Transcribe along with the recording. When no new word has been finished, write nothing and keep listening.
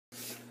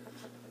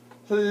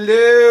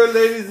Hello,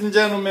 ladies and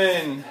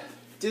gentlemen.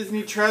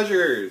 Disney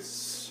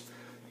Treasures.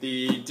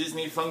 The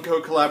Disney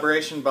Funko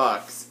collaboration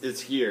box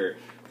is here.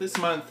 This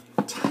month,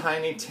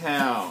 Tiny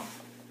Town.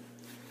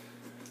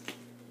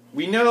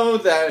 We know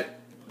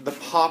that the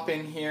pop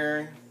in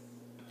here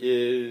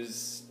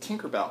is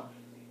Tinkerbell.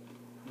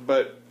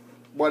 But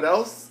what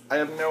else? I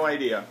have no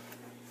idea.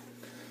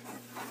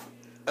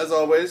 As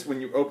always,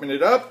 when you open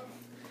it up,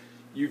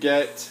 you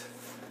get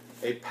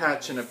a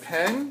patch and a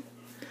pen.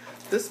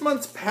 This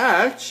month's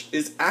patch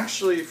is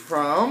actually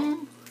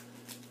from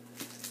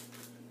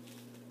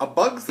A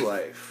Bug's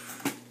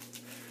Life.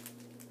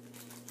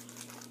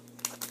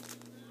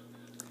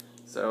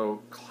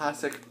 So,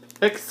 classic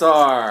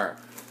Pixar.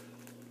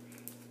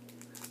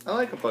 I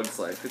like A Bug's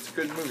Life. It's a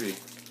good movie.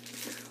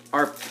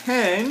 Our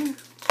pen,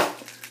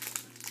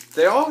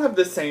 they all have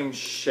the same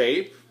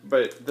shape,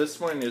 but this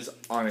one is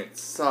on its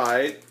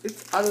side.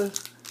 It's out of,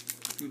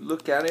 if you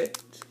look at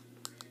it,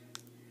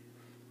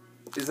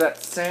 is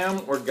that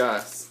Sam or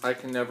Gus? I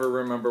can never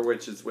remember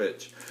which is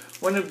which.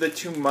 One of the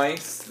two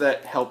mice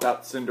that help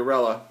out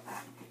Cinderella.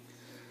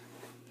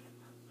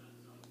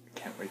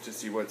 Can't wait to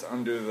see what's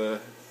under the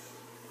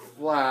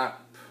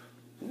flap.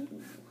 Ooh.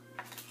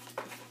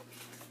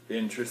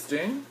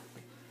 Interesting.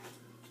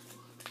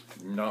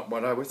 Not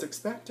what I was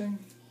expecting.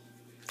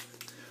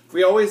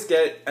 We always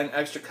get an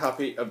extra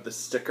copy of the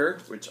sticker,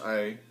 which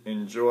I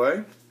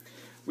enjoy.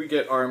 We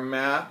get our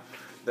map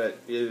that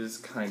is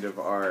kind of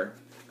our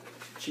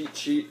cheat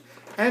sheet,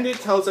 and it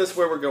tells us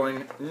where we're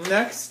going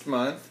next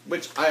month,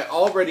 which I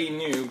already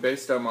knew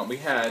based on what we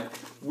had.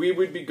 We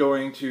would be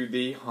going to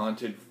the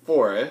Haunted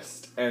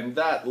Forest, and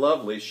that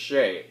lovely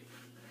shape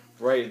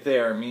right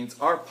there means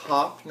our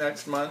pop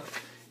next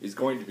month is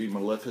going to be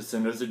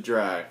Maleficent as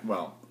a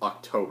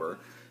October.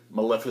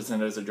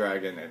 Maleficent as a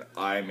dragon, and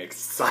I'm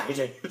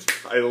excited.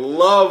 I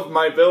love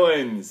my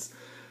villains.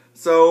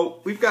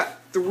 So we've got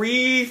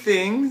 3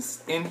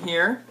 things in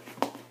here.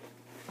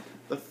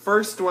 The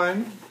first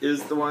one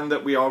is the one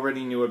that we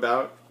already knew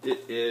about.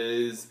 It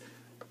is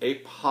a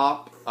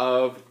pop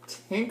of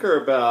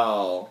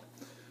Tinkerbell.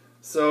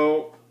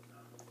 So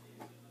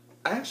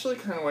I actually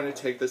kind of want to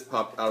take this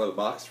pop out of the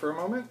box for a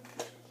moment,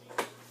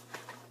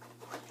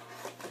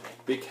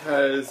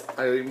 because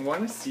I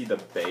want to see the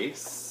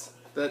base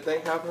that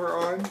they have her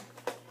on.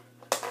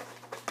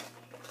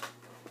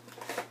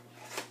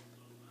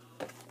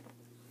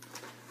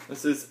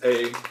 This is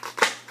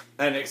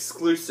an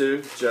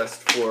exclusive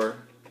just for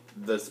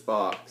this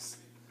box.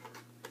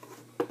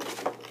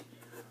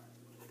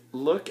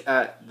 Look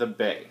at the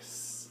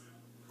base.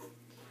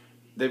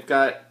 They've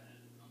got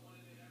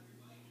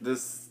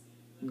this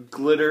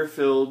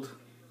glitter-filled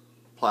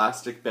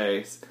plastic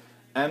base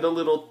and a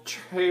little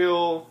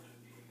trail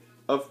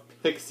of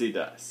pixie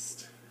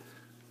dust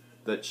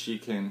that she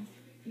can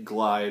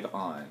glide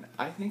on.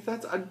 I think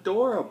that's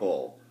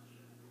adorable.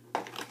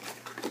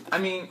 I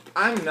mean,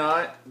 I'm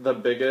not the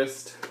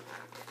biggest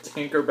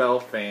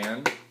Tinkerbell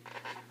fan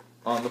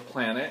on the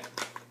planet,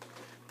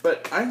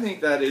 but I think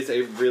that is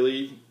a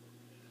really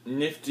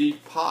nifty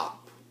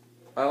pop.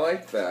 I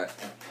like that.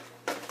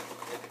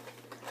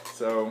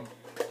 So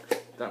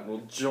that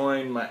will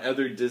join my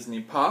other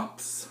Disney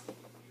pops.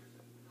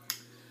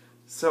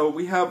 So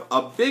we have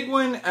a big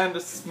one and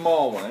a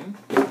small one,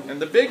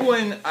 and the big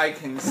one I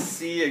can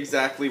see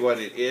exactly what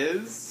it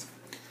is.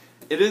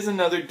 It is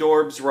another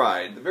Dorbs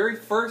ride. The very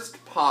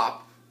first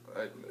pop,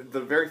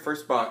 the very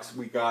first box,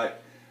 we got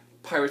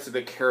Pirates of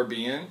the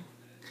Caribbean.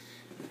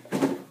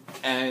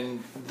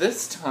 And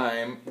this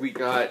time we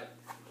got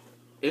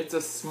It's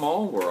a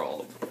Small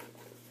World.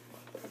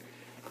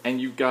 And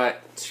you've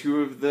got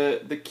 2 of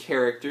the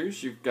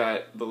characters. You've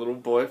got the little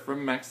boy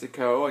from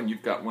Mexico, and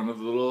you've got one of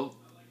the little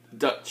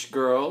Dutch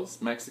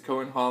girls, Mexico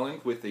and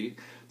Holland, with the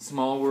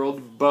Small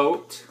World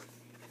boat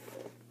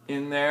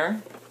in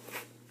there.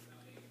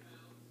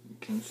 You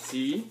can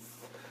see.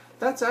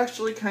 That's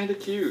actually kind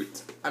of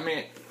cute. I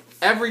mean,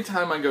 every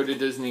time I go to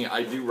Disney,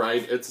 I do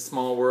ride It's a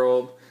Small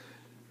World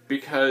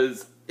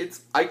because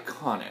it's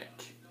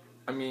iconic.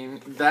 I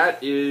mean,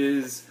 that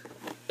is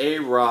a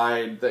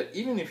ride that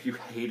even if you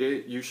hate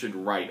it, you should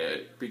ride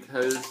it,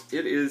 because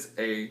it is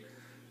a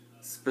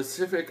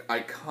specific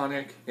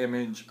iconic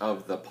image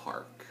of the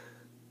park.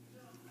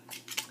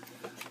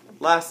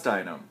 Last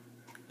item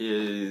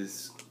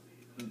is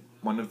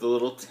one of the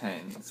little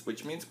tins,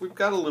 which means we've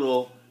got a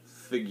little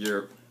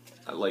figure,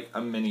 like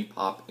a mini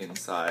pop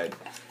inside.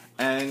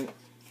 And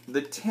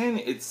the tin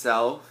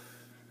itself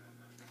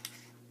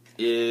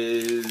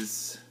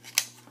is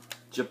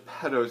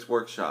Geppetto's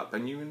Workshop,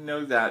 and you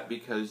know that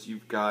because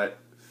you've got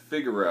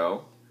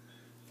Figaro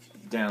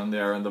down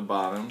there on the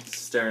bottom,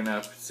 staring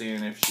up,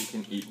 seeing if she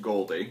can eat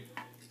Goldie,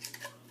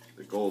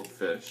 the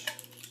goldfish.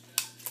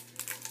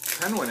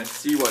 Kind of want to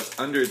see what's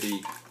under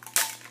the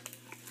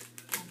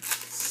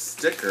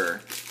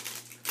sticker.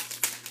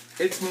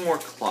 It's more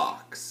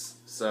clocks,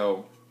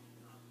 so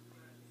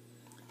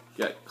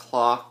you got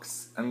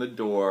clocks and the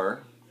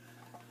door,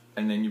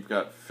 and then you've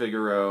got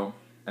Figaro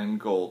and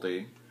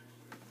Goldie.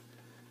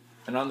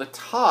 And on the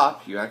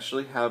top, you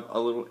actually have a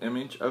little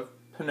image of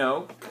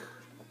Pinocchio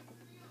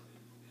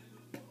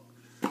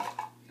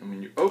And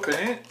when you open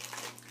it,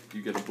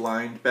 you get a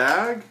blind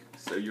bag,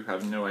 so you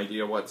have no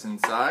idea what's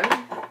inside.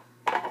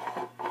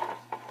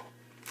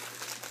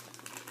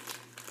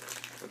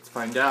 Let's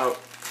find out.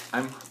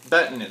 I'm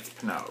betting it's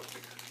Pinocchio.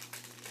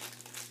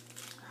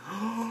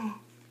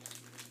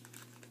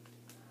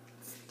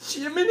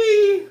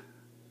 Jiminy!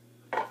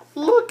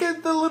 Look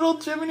at the little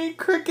Jiminy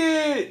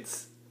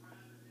crickets!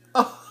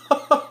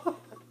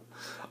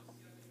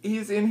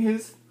 He's in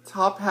his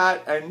top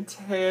hat and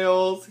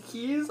tails.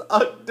 He's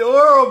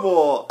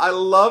adorable. I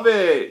love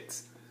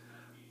it.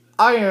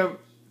 Okay,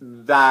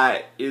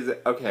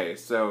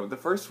 so the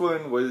first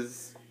one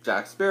was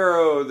Jack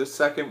Sparrow. The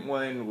second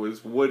one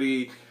was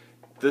Woody.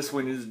 This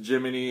one is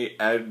Jiminy,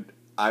 and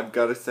I've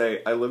got to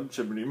say, I love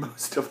Jiminy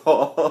most of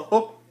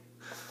all.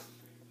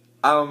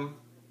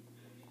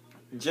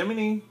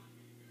 Jiminy,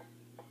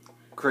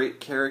 great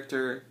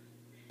character,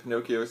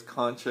 Pinocchio's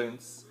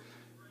conscience.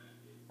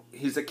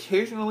 He's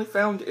occasionally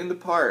found in the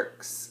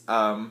parks.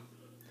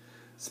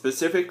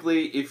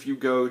 Specifically, if you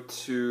go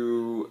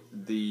to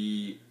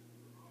the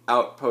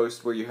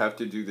outpost where you have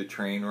to do the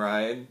train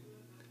ride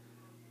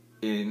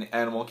in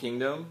Animal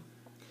Kingdom,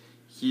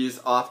 he's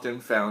often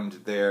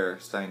found there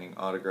signing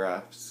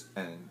autographs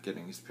and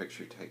getting his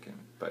picture taken.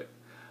 But,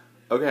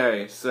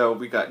 okay, so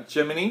we got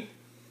Jiminy,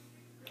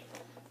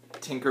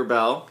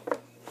 Tinkerbell,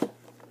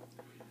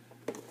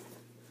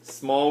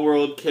 Small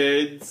World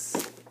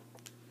Kids.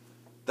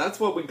 That's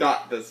what we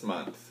got this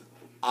month.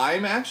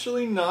 I'm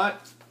actually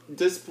not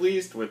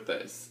displeased with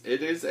this.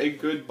 It is a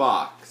good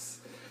box.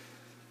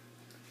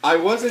 I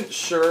wasn't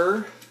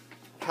sure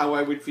how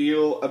I would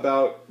feel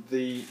about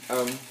the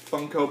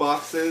Funko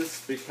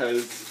boxes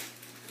because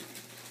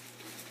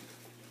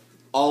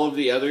all of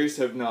the others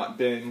have not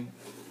been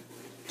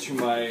to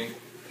my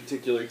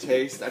particular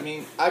taste. I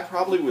mean, I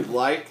probably would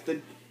like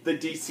the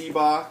DC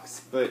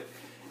box, but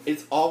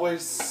it's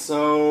always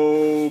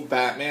so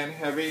Batman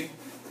heavy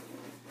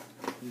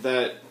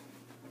that,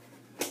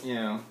 you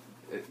know,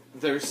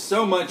 there's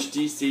so much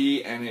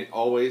DC and it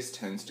always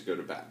tends to go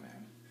to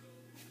Batman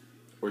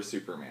or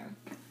Superman,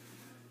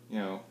 you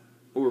know,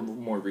 or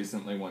more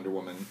recently Wonder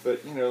Woman.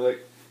 But, you know,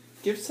 like,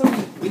 give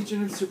some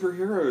Legion of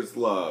Superheroes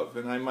love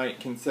and I might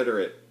consider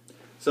it.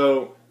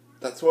 So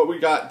that's what we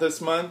got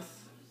this month.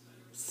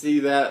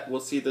 We'll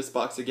see this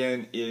box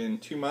again in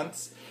 2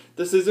 months.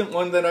 This isn't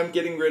one that I'm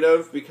getting rid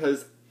of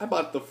because I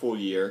bought the full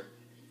year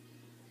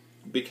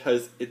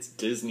because it's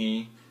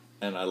Disney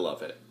and I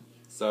love it.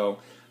 So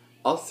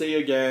I'll see you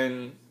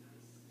again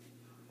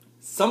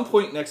some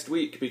point next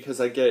week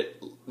because I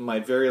get my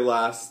very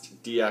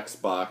last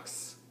DX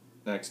box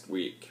next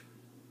week.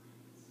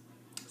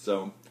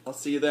 So I'll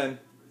see you then.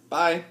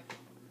 Bye.